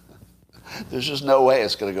 There's just no way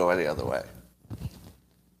it's going to go any other way.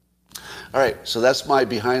 All right, so that's my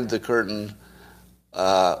behind-the-curtain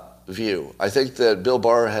view. I think that Bill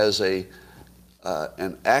Barr has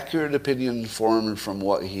an accurate opinion formed from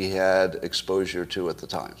what he had exposure to at the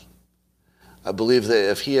time. I believe that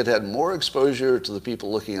if he had had more exposure to the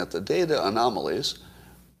people looking at the data anomalies,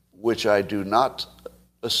 which I do not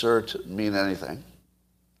assert mean anything,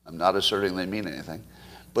 I'm not asserting they mean anything,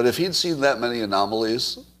 but if he'd seen that many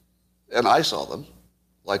anomalies, and I saw them,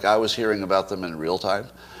 like I was hearing about them in real time,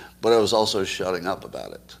 but I was also shutting up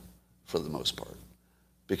about it for the most part.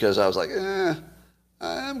 Because I was like,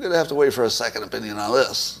 I'm going to have to wait for a second opinion on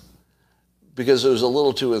this. Because it was a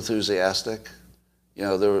little too enthusiastic. There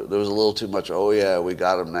was a little too much, oh yeah, we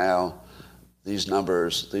got them now. These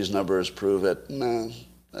numbers prove it. No.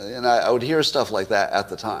 And I would hear stuff like that at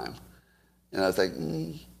the time. And I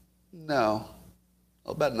think, no,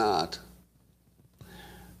 I'll bet not.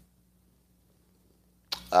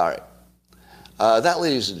 All right. That,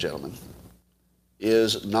 ladies and gentlemen,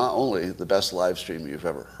 is not only the best live stream you've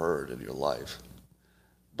ever heard in your life,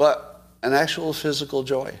 but an actual physical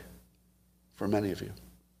joy for many of you.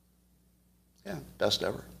 Yeah, best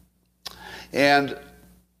ever. And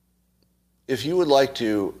if you would like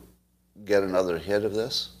to get another hit of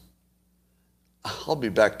this, I'll be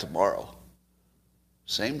back tomorrow.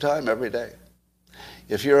 Same time every day.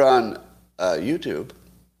 If you're on YouTube,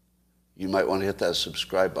 you might want to hit that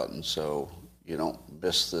subscribe button so you don't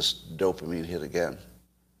miss this dopamine hit again.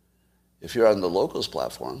 If you're on the Locals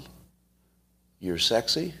platform, you're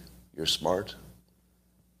sexy, you're smart,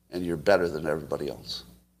 and you're better than everybody else.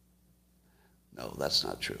 No, that's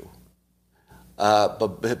not true.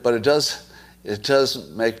 But it does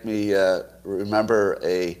make me remember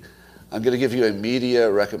I'm going to give you a media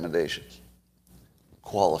recommendation,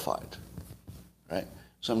 qualified, right?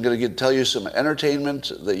 So I'm going to tell you some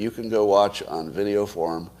entertainment that you can go watch on video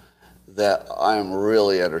form that I'm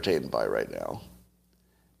really entertained by right now.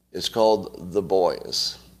 It's called The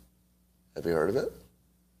Boys. Have you heard of it?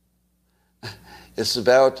 It's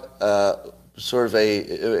about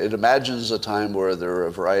it imagines a time where there are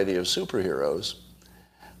a variety of superheroes,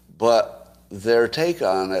 but their take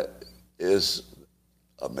on it is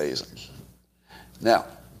amazing. Now,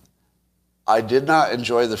 I did not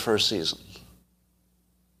enjoy the first season.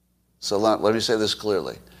 So let me say this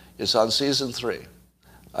clearly. It's on season 3.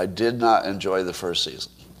 I did not enjoy the first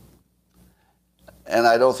season. And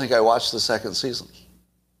I don't think I watched the second season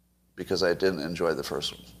because I didn't enjoy the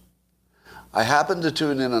first one. I happened to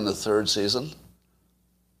tune in on the third season.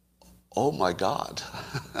 Oh my God.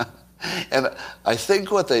 And I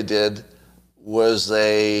think what they did was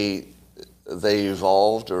they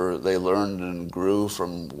evolved or they learned and grew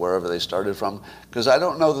from wherever they started from. Because I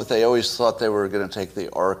don't know that they always thought they were going to take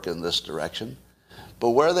the arc in this direction. But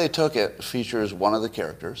where they took it features one of the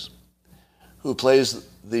characters who plays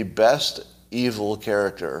the best evil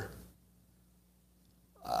character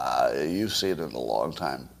you've seen in a long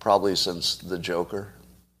time, probably since the Joker,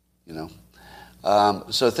 you know.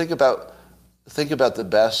 So think about the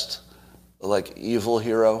best like evil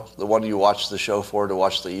hero, the one you watch the show for, to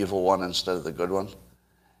watch the evil one instead of the good one.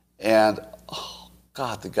 And oh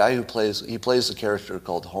God, the guy he plays a character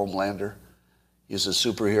called Homelander. He's a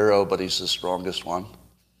superhero, but he's the strongest one.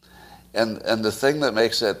 And the thing that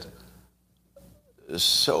makes it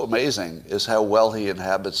so amazing is how well he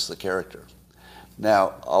inhabits the character.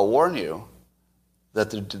 Now, I'll warn you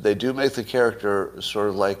that they do make the character sort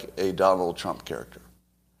of like a Donald Trump character.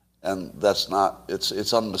 And that's not,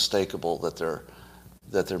 it's unmistakable that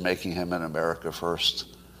they're making him an America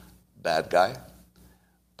First bad guy.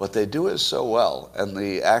 But they do it so well. And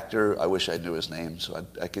the actor, I wish I knew his name so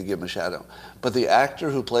I could give him a shout out. But the actor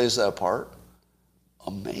who plays that part,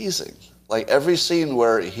 amazing. Like every scene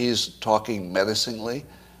where he's talking menacingly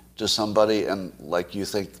to somebody and like you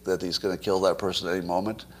think that he's going to kill that person at any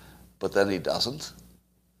moment, but then he doesn't.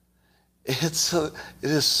 It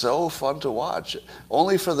is so fun to watch,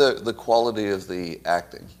 only for the quality of the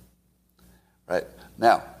acting. Right?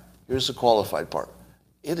 Now, here's the qualified part.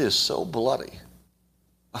 It is so bloody.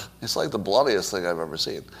 It's like the bloodiest thing I've ever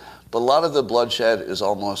seen. But a lot of the bloodshed is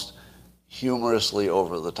almost humorously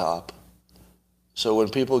over the top. So when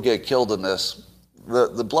people get killed in this,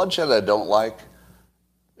 the bloodshed I don't like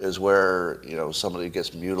is where, you know, somebody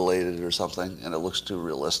gets mutilated or something and it looks too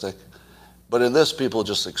realistic. But in this, people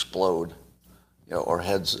just explode, you know, or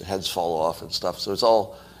heads fall off and stuff.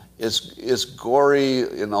 So it's gory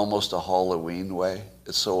in almost a Halloween way.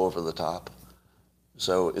 It's so over the top.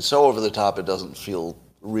 So it's so over the top it doesn't feel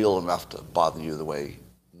real enough to bother you the way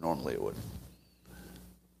normally it would.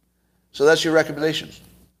 So that's your recommendation.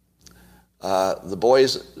 The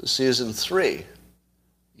Boys season 3.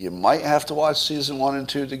 You might have to watch season 1 and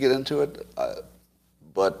 2 to get into it,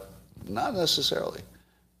 but not necessarily.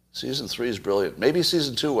 Season 3 is brilliant. Maybe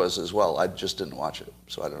season 2 was as well. I just didn't watch it,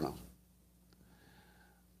 so I don't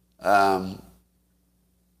know.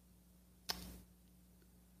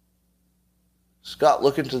 Scott,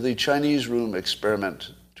 look into the Chinese room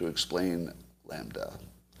experiment to explain lambda.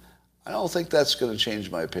 I don't think that's going to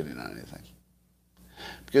change my opinion on anything.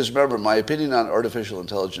 Because remember, my opinion on artificial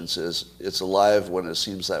intelligence is it's alive when it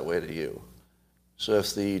seems that way to you. So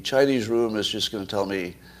if the Chinese room is just going to tell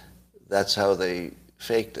me that's how they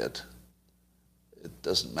faked it, it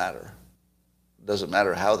doesn't matter. It doesn't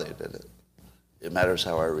matter how they did it. It matters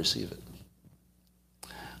how I receive it.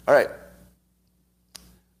 All right.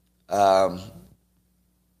 I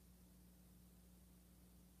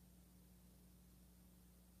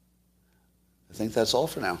think that's all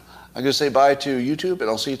for now. I'm going to say bye to YouTube, and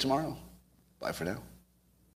I'll see you tomorrow. Bye for now.